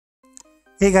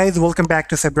Hey guys, welcome back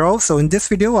to SebRauf. So in this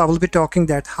video, I will be talking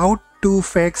that how to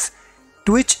fix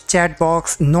Twitch chat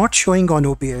box not showing on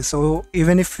OBS. So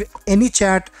even if any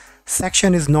chat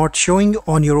section is not showing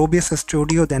on your OBS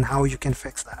Studio, then how you can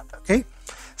fix that, okay?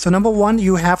 So number one,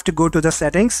 you have to go to the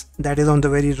settings that is on the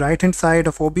very right hand side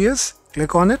of OBS.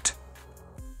 Click on it.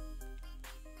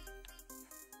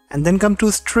 And then come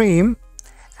to stream.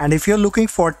 And if you're looking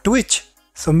for Twitch,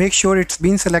 so make sure it's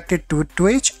been selected to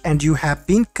Twitch and you have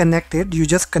been connected. You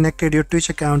just connected your Twitch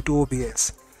account to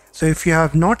OBS. So if you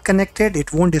have not connected,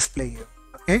 it won't display you.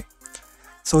 Okay.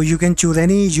 So you can choose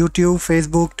any YouTube,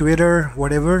 Facebook, Twitter,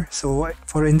 whatever. So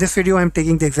in this video, I'm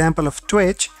taking the example of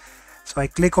Twitch. So I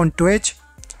click on Twitch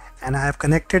and I have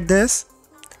connected this.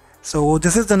 So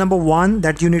this is the number one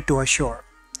that you need to assure.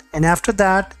 And after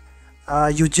that,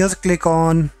 you just click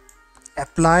on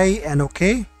apply and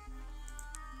OK.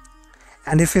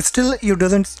 And if it's still you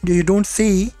don't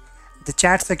see the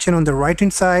chat section on the right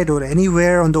hand side or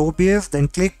anywhere on the OBS, then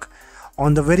click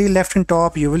on the very left hand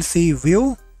top. You will see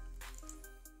view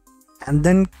and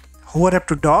then hover up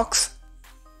to docs,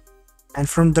 and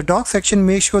from the docs section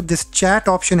make sure this chat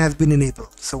option has been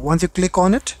enabled. So once you click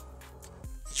on it,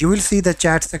 you will see the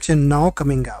chat section now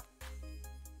coming up.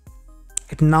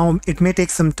 It may take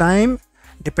some time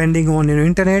depending on your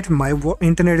internet. My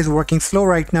internet is working slow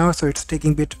right now, so it's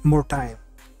taking a bit more time.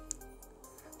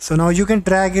 So now you can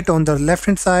drag it on the left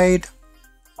hand side,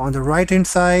 on the right hand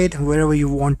side, wherever you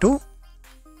want to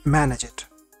manage it.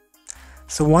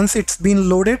 So once it's been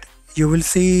loaded, you will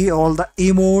see all the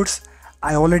emotes.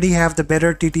 I already have the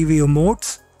Better TTV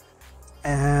emotes,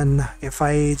 and if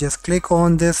I just click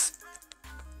on this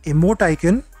emote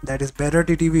icon, that is Better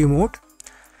TTV emote,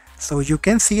 so you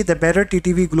can see the Better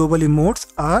TTV global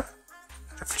emotes are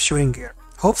showing here.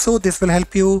 Hope so this will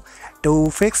help you to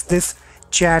fix this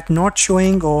chat not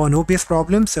showing on OBS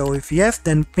problem. So if yes,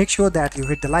 then make sure that you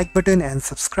hit the like button and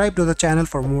subscribe to the channel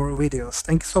for more videos.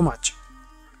 Thank you so much.